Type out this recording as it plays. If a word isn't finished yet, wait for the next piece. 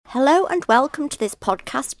Hello and welcome to this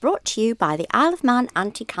podcast brought to you by the Isle of Man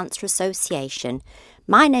Anti-Cancer Association.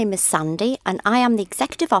 My name is Sandy and I am the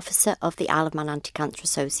Executive Officer of the Isle of Man Anti-Cancer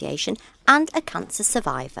Association and a cancer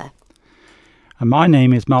survivor. And my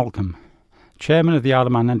name is Malcolm, Chairman of the Isle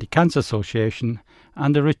of Man Anti-Cancer Association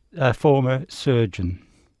and a former surgeon.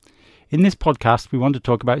 In this podcast we want to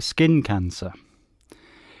talk about skin cancer.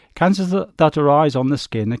 Cancers that arise on the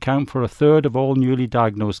skin account for a third of all newly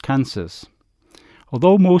diagnosed cancers.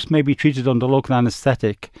 Although most may be treated under local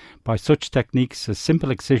anaesthetic by such techniques as simple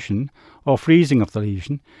excision or freezing of the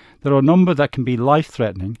lesion, there are a number that can be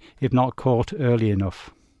life-threatening if not caught early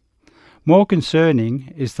enough. More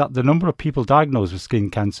concerning is that the number of people diagnosed with skin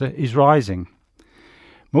cancer is rising.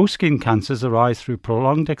 Most skin cancers arise through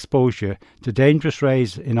prolonged exposure to dangerous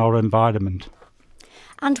rays in our environment.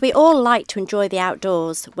 And we all like to enjoy the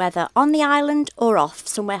outdoors, whether on the island or off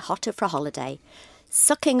somewhere hotter for a holiday,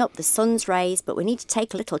 sucking up the sun's rays, but we need to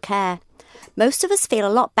take a little care. Most of us feel a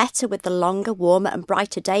lot better with the longer, warmer and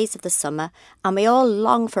brighter days of the summer, and we all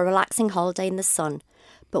long for a relaxing holiday in the sun.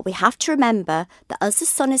 But we have to remember that as the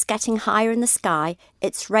sun is getting higher in the sky,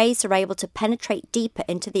 its rays are able to penetrate deeper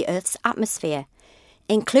into the Earth's atmosphere.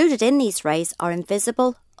 Included in these rays are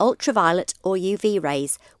invisible, ultraviolet or UV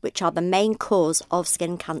rays, which are the main cause of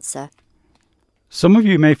skin cancer. Some of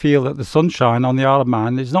you may feel that the sunshine on the Isle of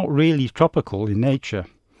Man is not really tropical in nature,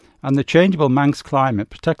 and the changeable Manx climate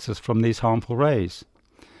protects us from these harmful rays.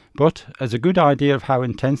 But, as a good idea of how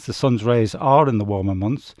intense the sun's rays are in the warmer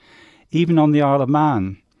months, even on the Isle of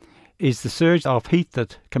Man, is the surge of heat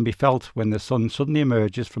that can be felt when the sun suddenly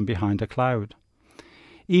emerges from behind a cloud.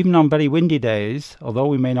 Even on very windy days, although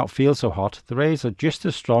we may not feel so hot, the rays are just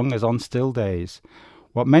as strong as on still days.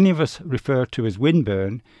 What many of us refer to as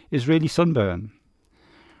windburn is really sunburn.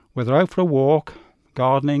 Whether out for a walk,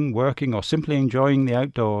 gardening, working or simply enjoying the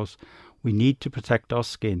outdoors, we need to protect our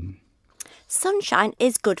skin. Sunshine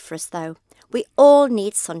is good for us though. We all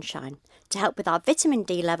need sunshine to help with our vitamin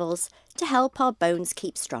D levels, to help our bones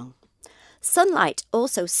keep strong. Sunlight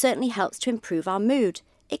also certainly helps to improve our mood.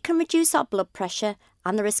 It can reduce our blood pressure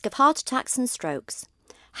and the risk of heart attacks and strokes.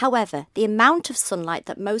 However, the amount of sunlight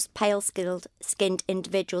that most pale-skinned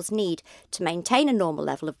individuals need to maintain a normal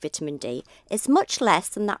level of vitamin D is much less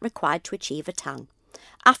than that required to achieve a tan.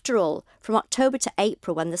 After all, from October to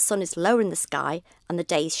April, when the sun is lower in the sky and the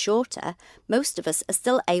days shorter, most of us are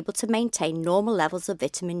still able to maintain normal levels of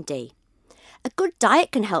vitamin D. A good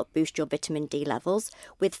diet can help boost your vitamin D levels,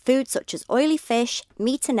 with foods such as oily fish,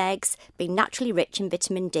 meat and eggs being naturally rich in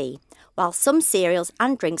vitamin D, while some cereals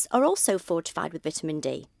and drinks are also fortified with vitamin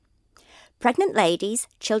D. Pregnant ladies,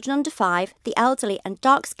 children under 5, the elderly and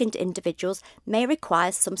dark-skinned individuals may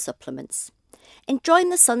require some supplements.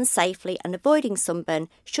 Enjoying the sun safely and avoiding sunburn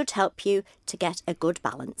should help you to get a good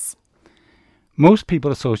balance. Most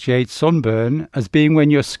people associate sunburn as being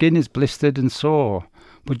when your skin is blistered and sore,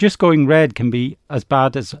 but just going red can be as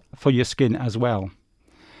bad as for your skin as well.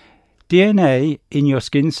 DNA in your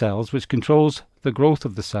skin cells, which controls the growth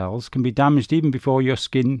of the cells, can be damaged even before your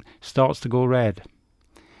skin starts to go red.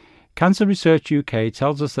 Cancer Research UK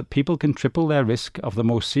tells us that people can triple their risk of the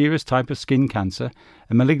most serious type of skin cancer,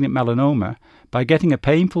 a malignant melanoma, by getting a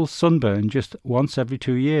painful sunburn just once every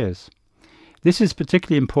 2 years. This is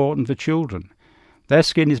particularly important for children. Their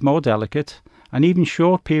skin is more delicate, and even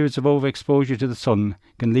short periods of overexposure to the sun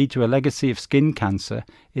can lead to a legacy of skin cancer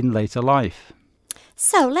in later life.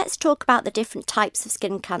 So let's talk about the different types of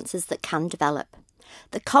skin cancers that can develop.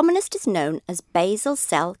 The commonest is known as basal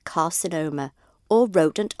cell carcinoma, or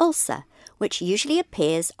rodent ulcer, which usually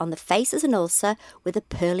appears on the face as an ulcer with a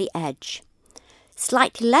pearly edge.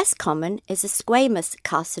 Slightly less common is a squamous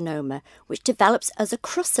carcinoma, which develops as a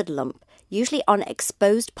crusted lump, usually on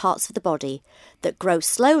exposed parts of the body, that grow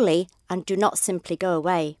slowly and do not simply go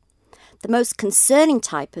away. The most concerning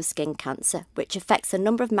type of skin cancer, which affects a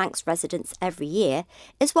number of Manx residents every year,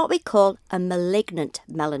 is what we call a malignant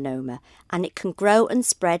melanoma, and it can grow and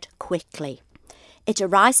spread quickly. It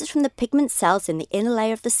arises from the pigment cells in the inner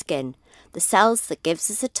layer of the skin, the cells that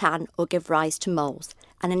gives us a tan or give rise to moles,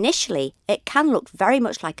 and initially it can look very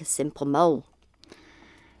much like a simple mole.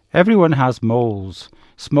 Everyone has moles,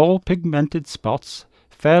 small pigmented spots,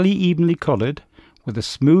 fairly evenly coloured, with a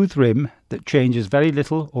smooth rim that changes very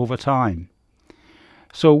little over time.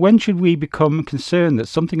 So when should we become concerned that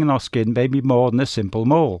something in our skin may be more than a simple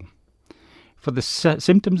mole? For the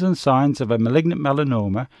symptoms and signs of a malignant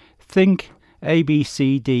melanoma, think A, B,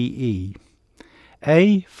 C, D, E.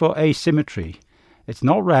 A for asymmetry. It's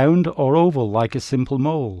not round or oval like a simple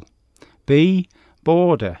mole. B,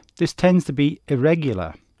 border. This tends to be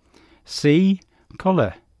irregular. C,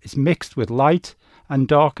 colour. It's mixed with light and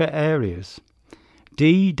darker areas.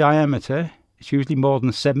 D, diameter. It's usually more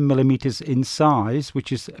than 7 millimeters in size,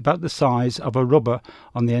 which is about the size of a rubber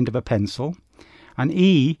on the end of a pencil. And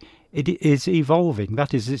E, it is evolving.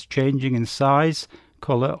 That is, it's changing in size,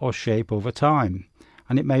 colour or shape over time.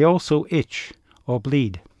 And it may also itch or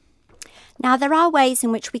bleed. Now, there are ways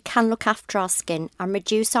in which we can look after our skin and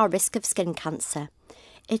reduce our risk of skin cancer.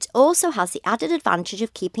 It also has the added advantage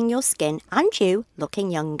of keeping your skin and you looking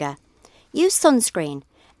younger. Use sunscreen.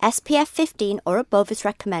 SPF 15 or above is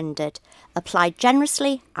recommended. Apply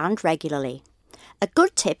generously and regularly. A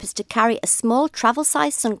good tip is to carry a small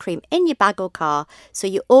travel-size sun cream in your bag or car so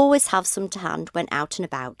you always have some to hand when out and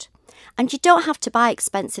about. And you don't have to buy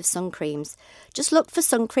expensive sun creams. Just look for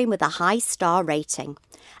sun cream with a high star rating.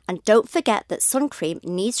 And don't forget that sun cream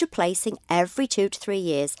needs replacing every 2 to 3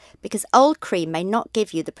 years because old cream may not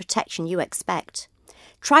give you the protection you expect.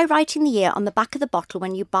 Try writing the year on the back of the bottle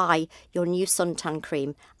when you buy your new suntan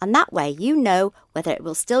cream, and that way you know whether it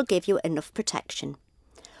will still give you enough protection.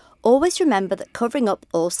 Always remember that covering up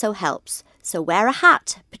also helps, so wear a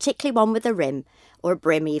hat, particularly one with a rim, or a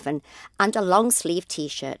brim even, and a long sleeve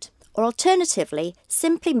t-shirt, or alternatively,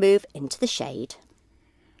 simply move into the shade.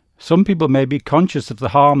 Some people may be conscious of the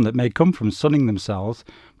harm that may come from sunning themselves,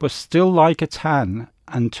 but still like a tan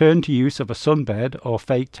and turn to use of a sunbed or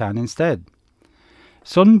fake tan instead.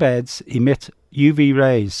 Sunbeds emit UV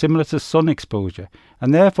rays similar to sun exposure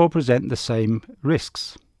and therefore present the same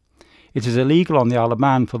risks. It is illegal on the Isle of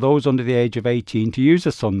Man for those under the age of 18 to use a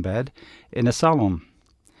sunbed in a salon.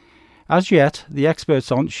 As yet, the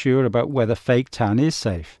experts aren't sure about whether fake tan is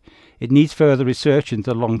safe. It needs further research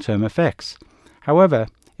into long-term effects. However,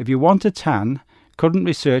 if you want a tan, current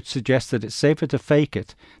research suggests that it's safer to fake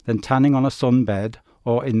it than tanning on a sunbed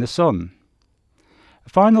or in the sun. A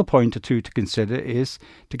final point or two to consider is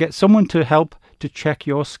to get someone to help to check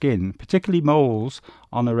your skin, particularly moles,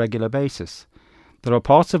 on a regular basis. There are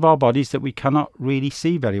parts of our bodies that we cannot really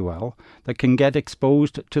see very well that can get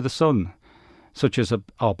exposed to the sun, such as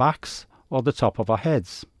our backs or the top of our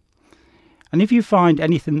heads. And if you find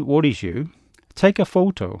anything that worries you, take a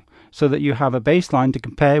photo so that you have a baseline to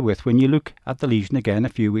compare with when you look at the lesion again a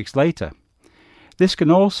few weeks later. This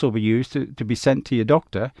can also be used to be sent to your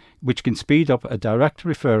doctor, which can speed up a direct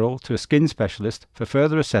referral to a skin specialist for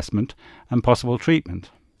further assessment and possible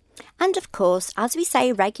treatment. And of course, as we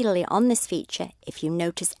say regularly on this feature, if you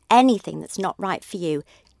notice anything that's not right for you,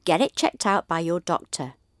 get it checked out by your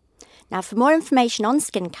doctor. Now, for more information on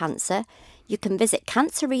skin cancer, you can visit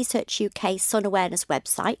Cancer Research UK Sun Awareness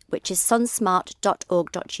website, which is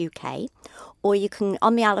sunsmart.org.uk, or you can,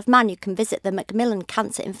 on the Isle of Man, you can visit the Macmillan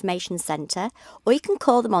Cancer Information Centre, or you can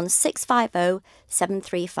call them on 650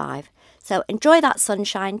 735. So enjoy that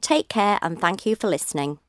sunshine, take care, and thank you for listening.